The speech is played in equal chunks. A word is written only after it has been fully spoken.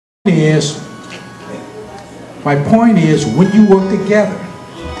is, my point is, when you work together,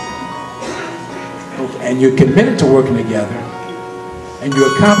 and you're committed to working together, and you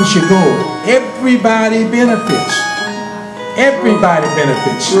accomplish your goal, everybody benefits. Everybody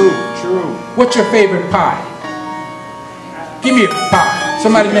benefits. True, true. What's your favorite pie? Give me a pie.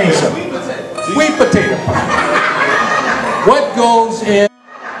 Somebody name something. Sweet potato pie. What goes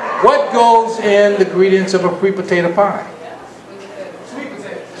in the ingredients of a sweet potato pie?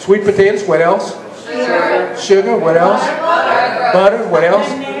 Sweet potatoes, what else? Sugar, what else? Butter, what else?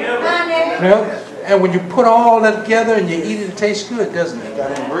 Milk. And when you put all that together and you eat it, it tastes good, doesn't it?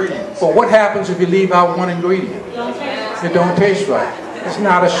 Got ingredients. But what happens if you leave out one ingredient? It don't taste right. It's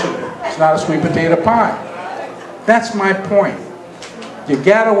not a sugar. It's not a sweet potato pie. That's my point. You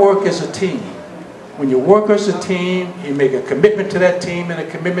gotta work as a team. When you work as a team, you make a commitment to that team and a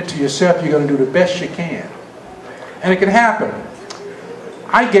commitment to yourself. You're gonna do the best you can. And it can happen.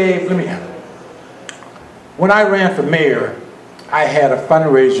 When I ran for mayor, I had a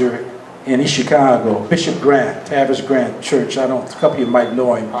fundraiser in East Chicago, Bishop Grant, Tavis Grant Church. I don't, a couple of you might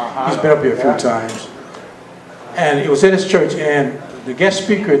know him. He's been up here a few times. And it was at his church, and the guest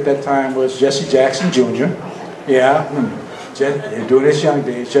speaker at that time was Jesse Jackson Jr. Yeah, doing his young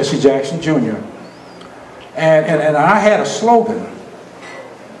days, Jesse Jackson Jr. And I had a slogan.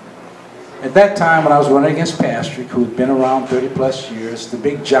 At that time, when I was running against Pastrick, who'd been around 30 plus years, the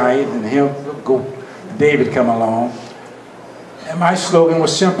big giant, and David come along, and my slogan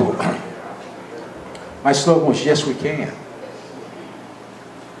was simple. My slogan was, yes, we can.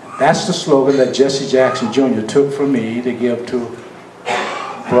 That's the slogan that Jesse Jackson Jr. took from me to give to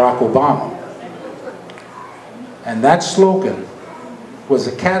Barack Obama. And that slogan was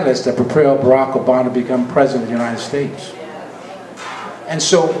the catalyst that propelled Barack Obama to become president of the United States. And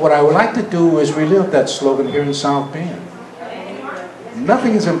so what I would like to do is relive that slogan here in South Bend.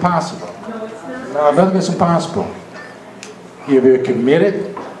 Nothing is impossible. No, nothing is impossible. If you're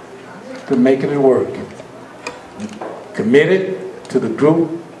committed to making it work, committed to the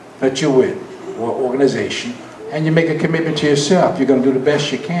group that you're with, or organization, and you make a commitment to yourself, you're going to do the best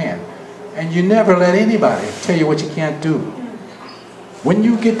you can. And you never let anybody tell you what you can't do. When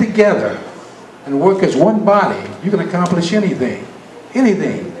you get together and work as one body, you can accomplish anything.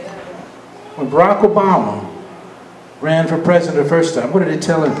 Anything. When Barack Obama ran for president the first time, what did they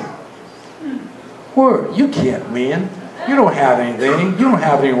tell him? Word, you can't win. You don't have anything. You don't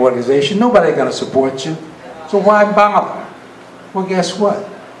have any organization. Nobody's going to support you. So why bother? Well, guess what?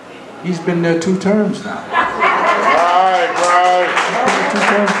 He's been there 2 terms now. Right. 2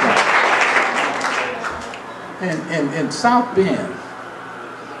 terms now. And in South Bend,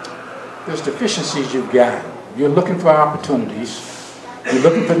 there's deficiencies you've got. You're looking for opportunities. You're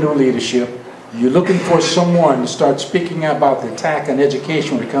looking for new leadership. You're looking for someone to start speaking about the attack on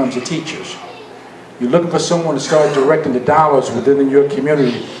education when it comes to teachers. You're looking for someone to start directing the dollars within your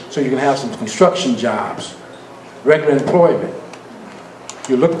community so you can have some construction jobs, regular employment.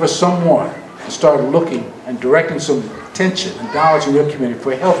 You're looking for someone to start looking and directing some attention and dollars in your community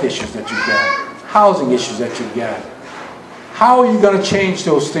for health issues that you've got, housing issues that you've got. How are you going to change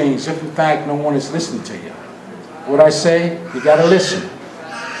those things if in fact no one is listening to you? What I say, you got to listen.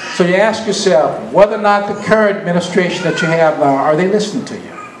 So you ask yourself whether or not the current administration that you have now, are they listening to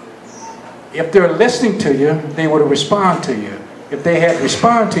you? If they're listening to you, they would respond to you. If they had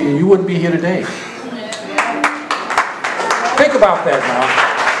responded to you, you wouldn't be here today. Think about that now.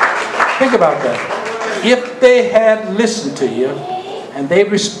 Think about that. If they had listened to you and they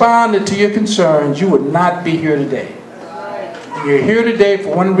responded to your concerns, you would not be here today. You're here today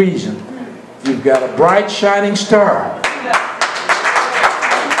for one reason. You've got a bright, shining star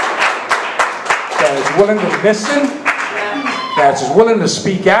that is willing to listen, that is willing to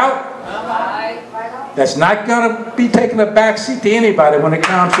speak out, that's not going to be taking a backseat to anybody when it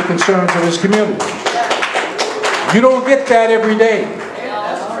comes to concerns of his community. You don't get that every day.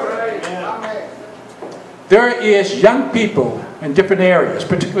 There is young people in different areas,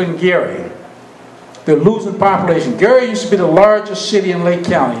 particularly in Gary. They're losing population. Gary used to be the largest city in Lake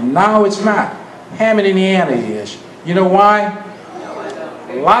County. Now it's not. Hammond, Indiana is. You know why?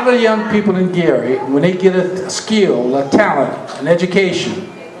 A lot of the young people in Gary, when they get a skill, a talent, an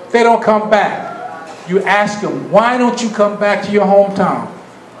education, they don't come back. You ask them, why don't you come back to your hometown?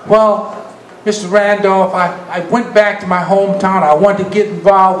 Well, Mr. Randolph, I went back to my hometown. I wanted to get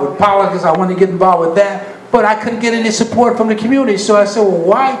involved with politics. I wanted to get involved with that. But I couldn't get any support from the community. So I said, well,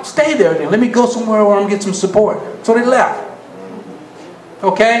 why stay there then? Let me go somewhere where I'm going to get some support. So they left.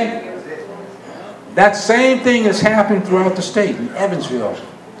 Okay? That same thing is happening throughout the state. In Evansville,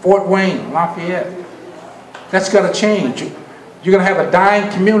 Fort Wayne, Lafayette. That's got to change. You're going to have a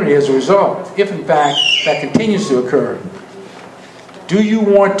dying community as a result, if in fact that continues to occur. Do you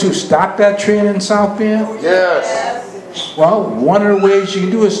want to stop that trend in South Bend? Yes. Well, one of the ways you can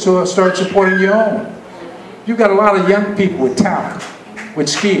do is to start supporting your own. You've got a lot of young people with talent, with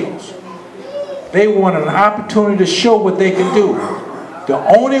skills. They want an opportunity to show what they can do. The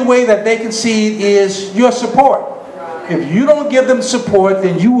only way that they can see it is your support. If you don't give them support,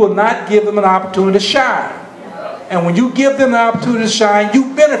 then you will not give them an opportunity to shine. And when you give them the opportunity to shine,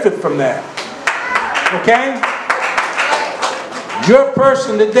 you benefit from that. Okay? Your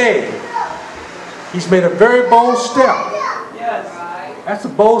person today, he's made a very bold step. That's a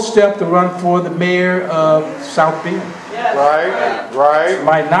bold step to run for the mayor of South Bend. Right, right. To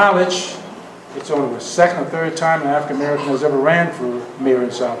my knowledge, it's only the second or third time an African American has ever ran for mayor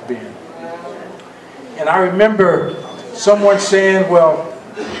in South Bend. And I remember someone saying, well,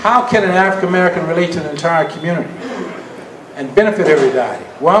 how can an African American relate to the entire community and benefit everybody?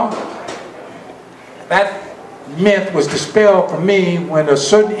 Well, that myth was dispelled for me when a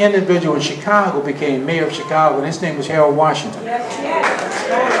certain individual in Chicago became mayor of Chicago, and his name was Harold Washington.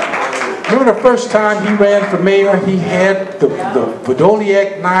 Remember the first time he ran for mayor, he had the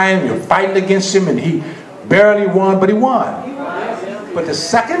Vodoliak 9, you're fighting against him, and he barely won, but he won. But the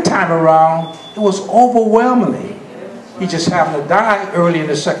second time around, it was overwhelmingly. He just happened to die early in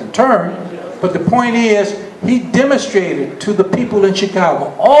the second term, but the point is, he demonstrated to the people in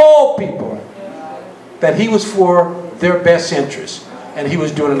Chicago, all people, that he was for their best interest, and he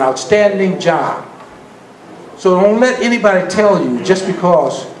was doing an outstanding job. So don't let anybody tell you just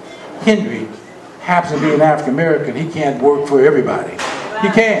because Henry happens to be an African American, he can't work for everybody. He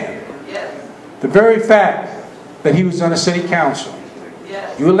can. The very fact that he was on the city council,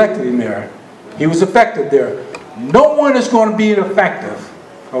 you elected him there, he was effective there. No one is going to be effective,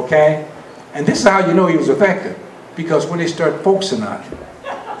 okay? And this is how you know he was effective, because when they start focusing on it.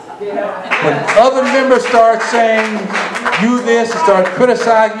 When other members start saying you this and start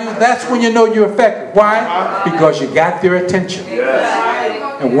criticizing you, that's when you know you're effective. Why? Because you got their attention.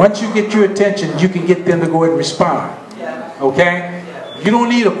 And once you get your attention, you can get them to go ahead and respond. Okay? You don't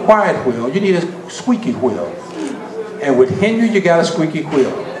need a quiet wheel, you need a squeaky wheel. And with Henry, you got a squeaky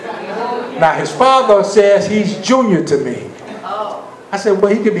wheel. Now his father says he's junior to me. I said,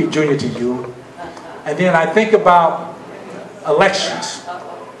 well, he could be junior to you. And then I think about elections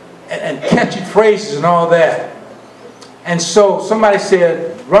and catchy phrases and all that. And so somebody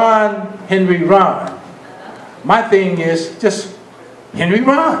said, run, Henry, run. My thing is just, Henry,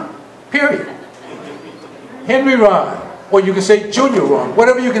 run, period. Henry, run. Or you can say Junior, run,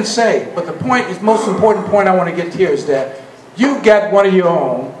 whatever you can say. But the point is, most important point I want to get here is that you got one of your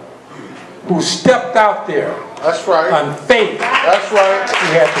own who stepped out there. That's right. On faith. That's right.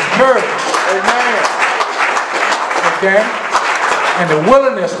 He had the courage. Amen. Okay? And the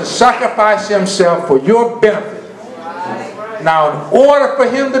willingness to sacrifice himself for your benefit. Now, in order for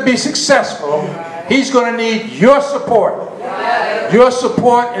him to be successful, he's going to need your support. Your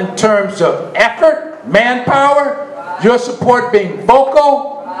support in terms of effort, manpower, your support being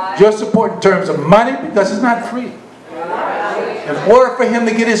vocal, your support in terms of money, because it's not free. In order for him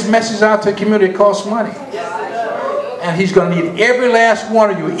to get his message out to the community, it costs money. And he's going to need every last one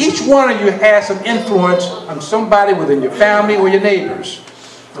of you. Each one of you has some influence on somebody within your family or your neighbors.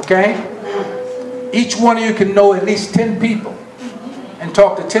 Okay? Each one of you can know at least 10 people and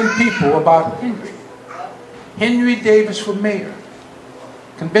talk to 10 people about Henry. Henry Davis for mayor.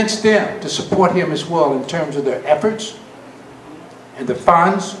 Convince them to support him as well in terms of their efforts and the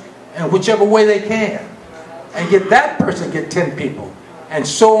funds and whichever way they can. And get that person, get 10 people. And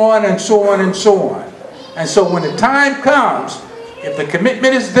so on and so on and so on. And so when the time comes, if the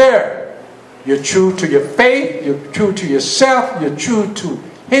commitment is there, you're true to your faith, you're true to yourself, you're true to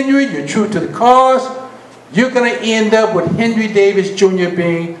Henry, you're true to the cause, you're going to end up with Henry Davis Jr.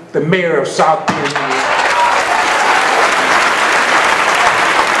 being the mayor of South Bend. Now,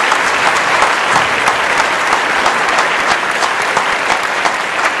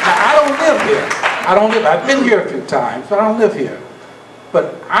 I don't live here. I've been here a few times, but I don't live here.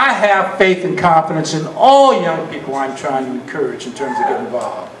 But I have faith and confidence in all young people I'm trying to encourage in terms of getting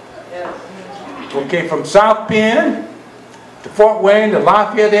involved. Okay, from South Bend to Fort Wayne to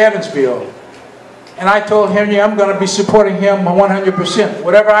Lafayette to Evansville. And I told Henry I'm going to be supporting him 100%,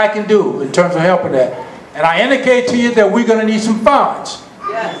 whatever I can do in terms of helping that. And I indicate to you that we're going to need some funds.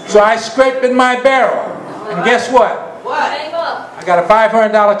 So I scraped in my barrel. And guess what? I got a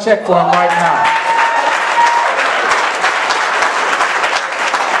 $500 check for him right now.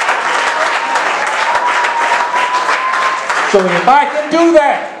 So if I can do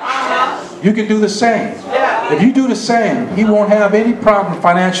that, you can do the same. If you do the same, he won't have any problem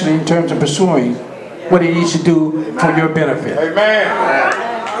financially in terms of pursuing what he needs to do for your benefit.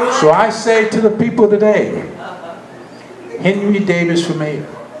 Amen. So I say to the people today, Henry Davis for mayor.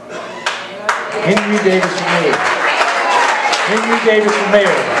 Henry Davis for mayor. Henry Davis for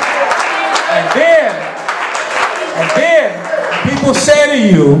mayor. And then people say to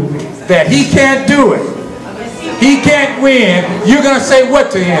you that he can't do it. He can't win. You're going to say what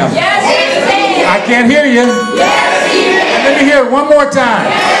to him? Yes, he can. I can't hear you. Yes, he can. Let me hear it one more time.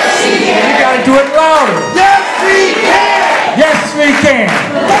 Yes, he can. You got to do it louder. Yes,